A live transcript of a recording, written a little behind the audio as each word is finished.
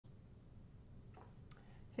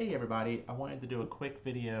Hey everybody, I wanted to do a quick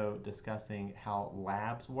video discussing how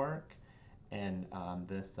labs work in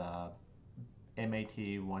this MAT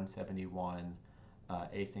 171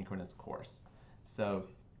 asynchronous course. So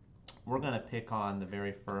we're going to pick on the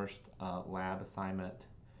very first lab assignment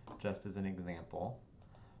just as an example.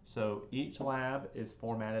 So each lab is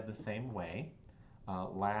formatted the same way.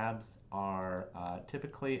 Labs are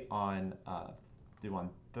typically due on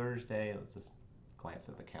Thursday. Let's just glance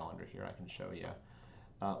at the calendar here. I can show you.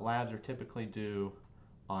 Labs are typically due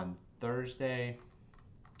on Thursday,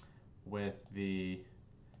 with the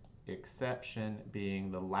exception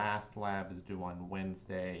being the last lab is due on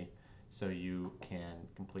Wednesday, so you can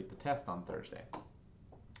complete the test on Thursday.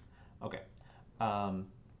 Okay, um,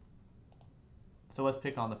 so let's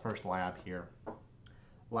pick on the first lab here.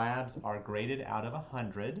 Labs are graded out of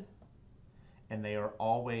 100, and they are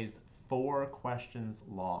always 4 questions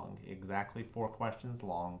long, exactly 4 questions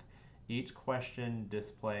long. Each question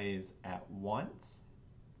displays at once,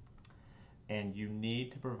 and you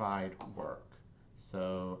need to provide work.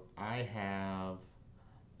 So I have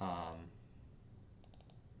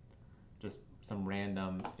just some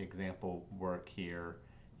random example work here.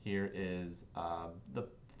 Here is the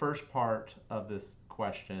first part of this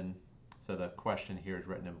question. So the question here is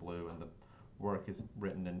written in blue and the work is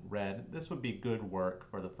written in red. This would be good work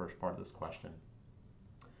for the first part of this question.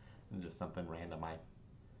 And just something random I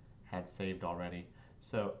had saved already.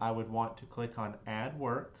 So I would want to click on add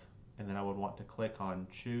work, and then I would want to click on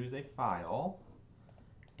choose a file,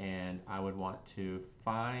 and I would want to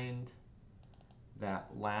find that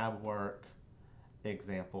lab work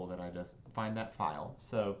example that I just find that file.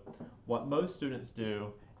 So what most students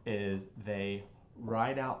do is they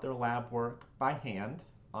write out their lab work by hand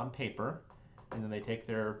on paper, and then they take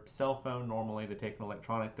their cell phone, normally they take an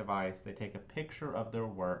electronic device, they take a picture of their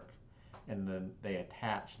work, and then they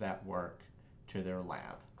attach that work to their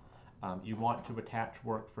lab. You want to attach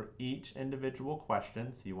work for each individual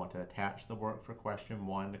question. So you want to attach the work for question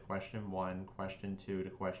 1 to question 1, question 2 to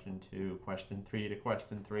question 2, question 3 to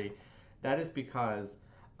question 3. That is because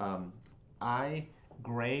I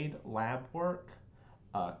grade lab work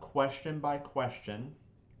question by question,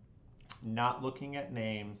 not looking at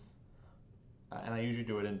names, and I usually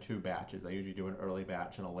do it in 2 batches. I usually do an early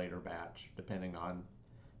batch and a later batch, depending on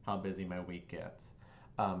how busy my week gets.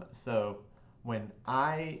 So when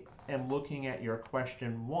I am looking at your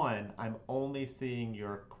question 1, I'm only seeing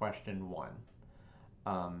your question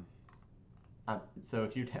 1. So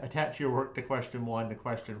if you attach your work to question 1 to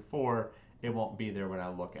question 4, it won't be there when I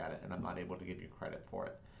look at it, and I'm not able to give you credit for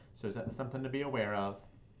it. So that's something to be aware of.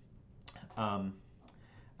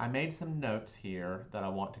 I made some notes here that I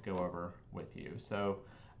want to go over with you. So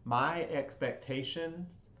my expectations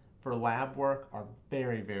for lab work are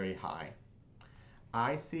very, very high.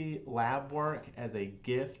 I see lab work as a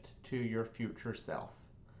gift to your future self.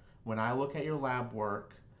 When I look at your lab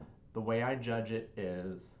work, the way I judge it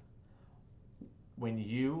is when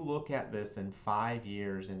you look at this in 5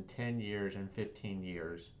 years, in 10 years, and 15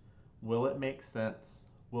 years, will it make sense?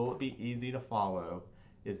 Will it be easy to follow?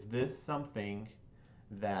 Is this something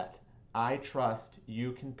that I trust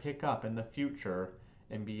you can pick up in the future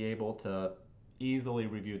and be able to easily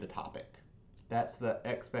review the topic? That's the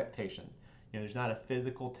expectation. There's not a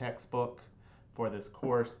physical textbook for this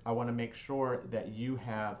course. I want to make sure that you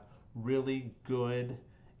have really good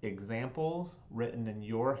examples written in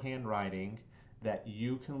your handwriting that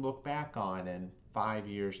you can look back on in 5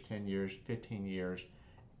 years, 10 years, 15 years,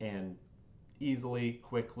 and easily,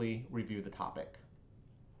 quickly review the topic.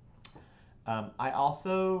 I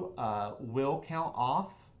also will count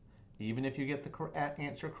off, even if you get the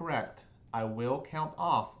answer correct, I will count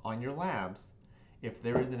off on your labs if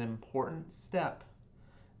there is an important step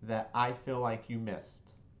that I feel like you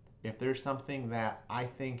missed. If there's something that I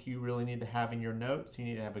think you really need to have in your notes, you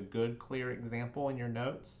need to have a good, clear example in your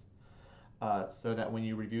notes so that when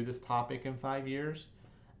you review this topic in 5 years,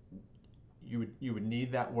 you would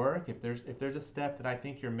need that work. If there's a step that I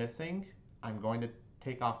think you're missing, I'm going to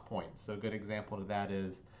take off points. So a good example to that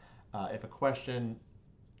is if a question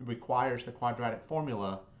requires the quadratic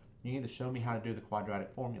formula, you need to show me how to do the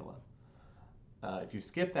quadratic formula. If you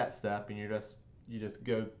skip that step and you just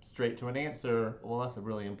go straight to an answer, well, that's a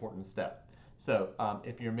really important step. So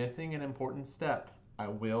if you're missing an important step, I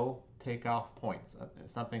will take off points.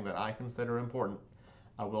 It's something that I consider important.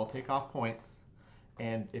 I will take off points.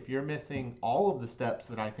 And if you're missing all of the steps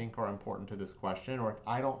that I think are important to this question, or if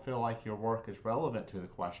I don't feel like your work is relevant to the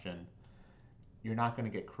question, you're not going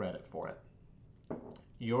to get credit for it.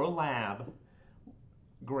 Your lab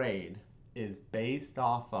grade is based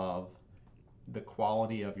off of the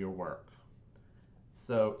quality of your work.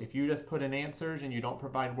 So if you just put in answers and you don't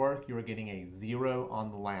provide work, you are getting a 0 on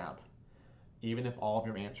the lab, even if all of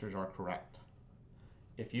your answers are correct.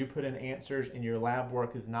 If you put in answers and your lab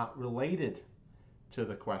work is not related to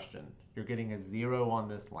the question, you're getting a 0 on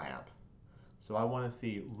this lab. So I want to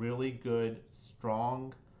see really good,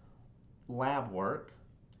 strong lab work.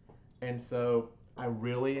 And so I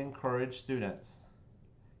really encourage students,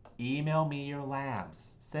 email me your labs,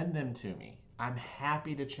 send them to me. I'm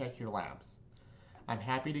happy to check your labs. I'm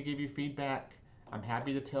happy to give you feedback. I'm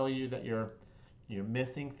happy to tell you that you're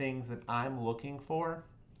missing things that I'm looking for.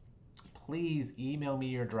 Please email me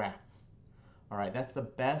your drafts. All right, that's the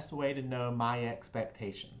best way to know my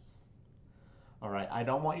expectations. All right, I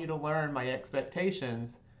don't want you to learn my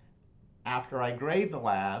expectations after I grade the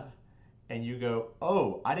lab and you go,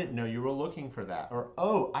 oh, I didn't know you were looking for that, or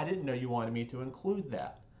oh, I didn't know you wanted me to include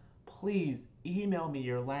that. Please email me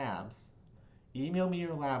your labs, email me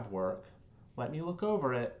your lab work, let me look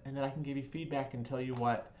over it, and then I can give you feedback and tell you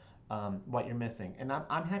what you're missing. And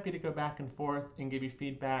I'm happy to go back and forth and give you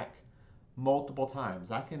feedback multiple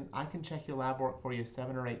times. I can check your lab work for you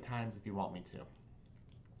 7 or 8 times if you want me to.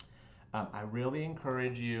 I really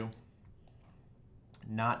encourage you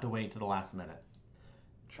not to wait to the last minute.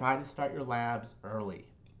 Try to start your labs early.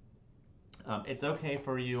 It's okay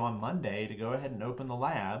for you on Monday to go ahead and open the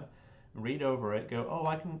lab, read over it, go, oh,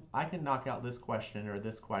 I can knock out this question or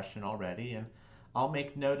this question already, and I'll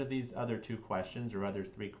make note of these other 2 questions or other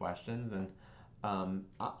 3 questions. And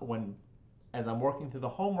as I'm working through the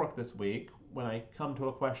homework this week, when I come to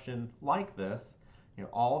a question like this,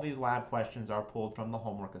 all these lab questions are pulled from the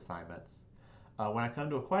homework assignments. When I come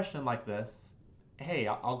to a question like this, hey,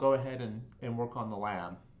 I'll go ahead and work on the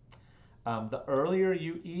lab. The earlier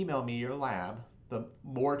you email me your lab, the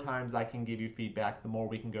more times I can give you feedback, the more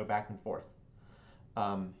we can go back and forth.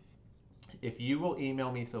 If you will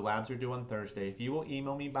email me, so labs are due on Thursday, if you will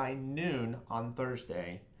email me by noon on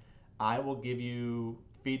Thursday, I will give you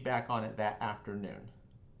feedback on it that afternoon.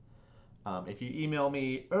 If you email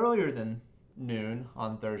me earlier than noon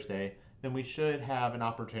on Thursday, then we should have an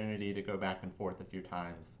opportunity to go back and forth a few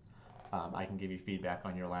times. I can give you feedback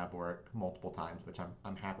on your lab work multiple times, which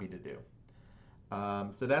I'm happy to do.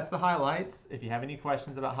 So that's the highlights. If you have any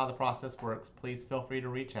questions about how the process works, please feel free to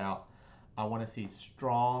reach out. I want to see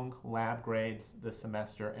strong lab grades this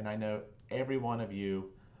semester, and I know every one of you,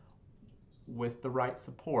 with the right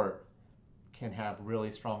support, can have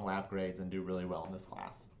really strong lab grades and do really well in this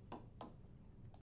class.